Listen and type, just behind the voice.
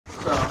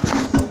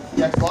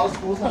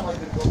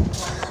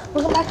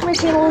Welcome back to my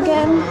channel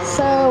again.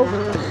 So,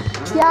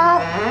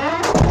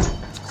 yeah.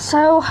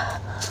 So,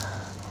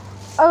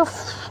 a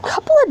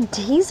couple of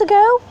days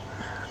ago,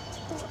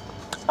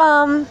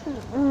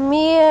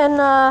 me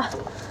and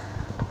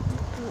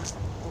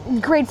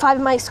grade 5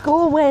 in my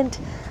school went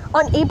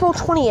on April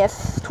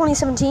 20th,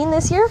 2017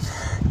 this year.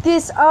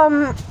 This,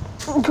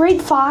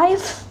 grade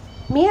 5,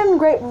 me and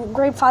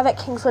grade 5 at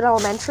Kingswood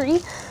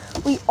Elementary,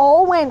 we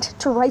all went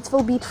to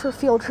Wrightsville Beach for a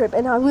field trip,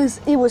 and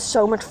it was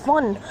so much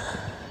fun.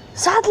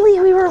 Sadly,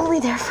 we were only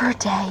there for a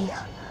day,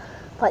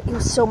 but it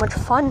was so much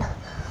fun.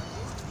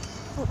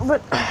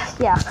 But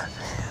yeah,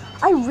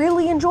 I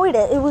really enjoyed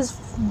it. It was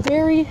a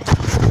very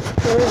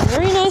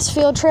nice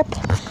field trip,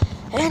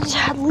 and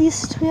at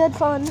least we had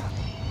fun.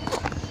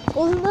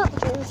 Wasn't that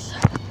juice?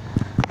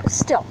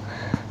 Still,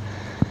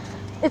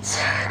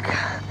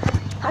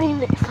 I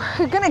mean, if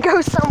we're gonna go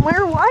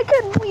somewhere, why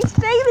couldn't we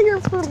stay there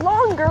for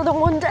longer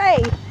than one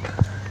day?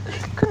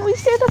 Couldn't we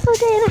stay there for a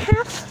day and a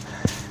half?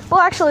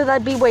 Well, actually,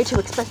 that'd be way too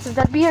expensive.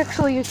 That'd be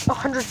actually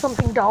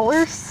 $100-something.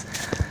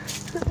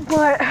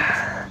 But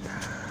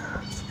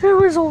it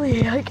was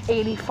only like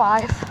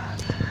 $85.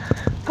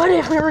 But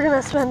if we were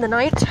gonna spend the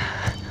night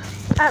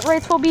at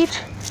Wrightsville Beach,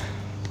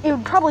 it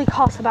would probably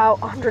cost about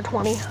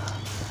 $120.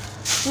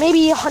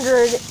 Maybe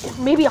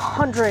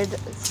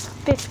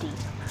 $150.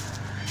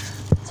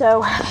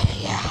 So,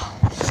 yeah.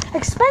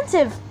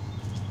 Expensive.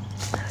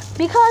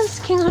 Because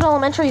Kingswood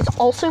Elementary is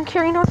also in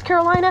Cary, North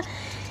Carolina,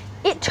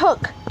 it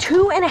took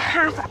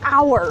 2.5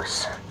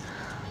 hours.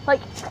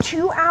 Like,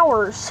 2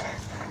 hours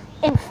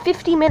and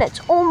 50 minutes.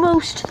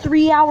 Almost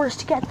 3 hours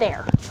to get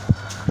there.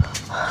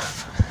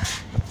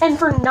 And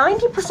for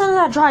 90% of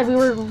that drive, we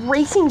were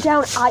racing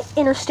down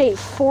Interstate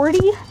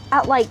 40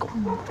 at like,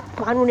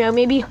 I don't know,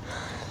 maybe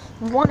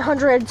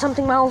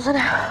 100-something miles an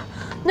hour.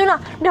 No.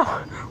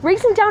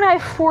 Racing down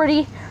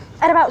I-40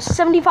 at about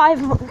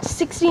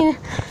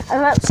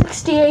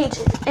 68,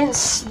 and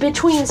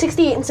between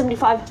 68 and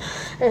 75,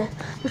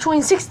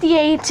 between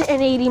 68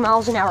 and 80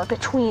 miles an hour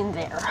between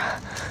there.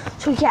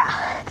 So yeah,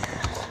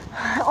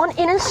 on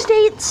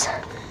interstates,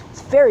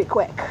 it's very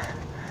quick.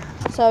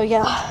 So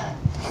yeah,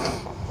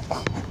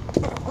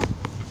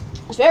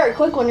 it's very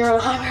quick when you're on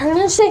a highway or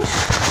interstate.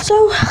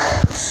 So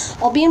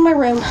I'll be in my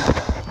room.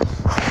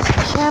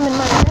 Yeah, I'm in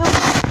my room.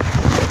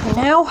 And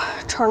now,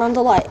 turn on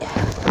the light. Okay,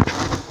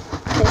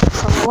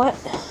 turn on the light.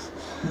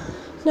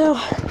 No,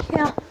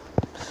 yeah.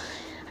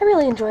 I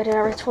really enjoyed it at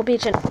Wrightsville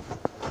Beach, and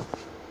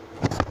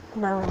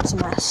my room's a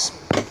mess.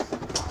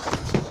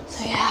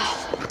 So yeah.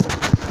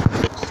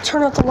 I'll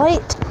turn out the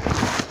light.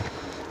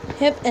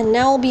 Yep, and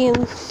now I'll be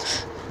in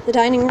the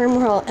dining room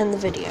where I'll end the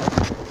video.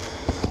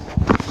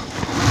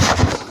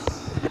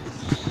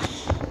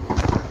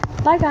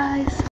 Bye, guys.